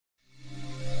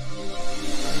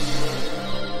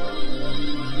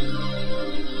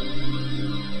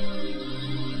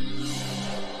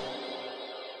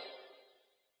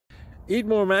Eat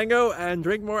more mango and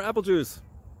drink more apple juice.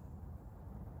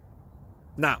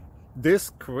 Now,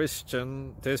 this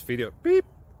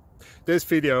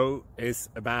video is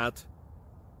about,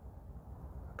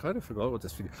 I kind of forgot what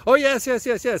this video. Oh yes.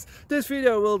 This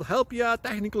video will help you out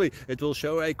technically. It will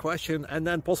show a question and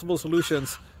then possible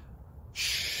solutions.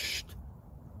 Shh.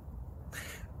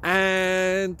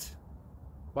 And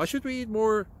why should we eat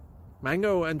more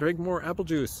mango and drink more apple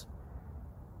juice?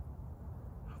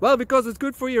 Well, because it's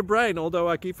good for your brain, although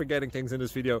I keep forgetting things in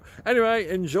this video. Anyway,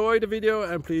 enjoy the video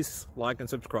and please like and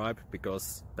subscribe,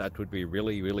 because that would be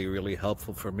really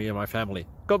helpful for me and my family.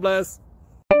 God bless!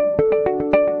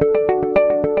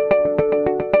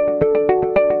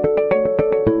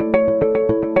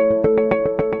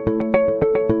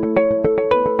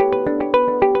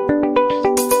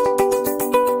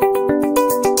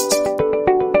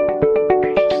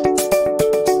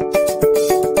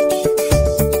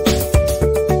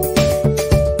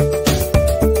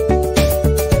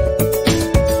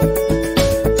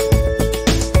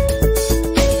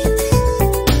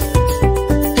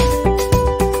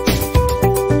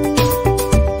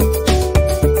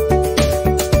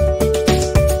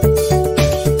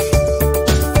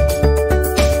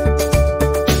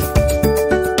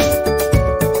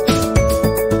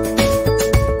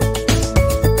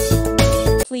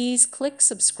 Please click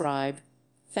subscribe.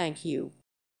 Thank you.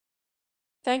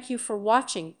 Thank you for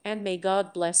watching, and may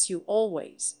God bless you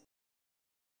always.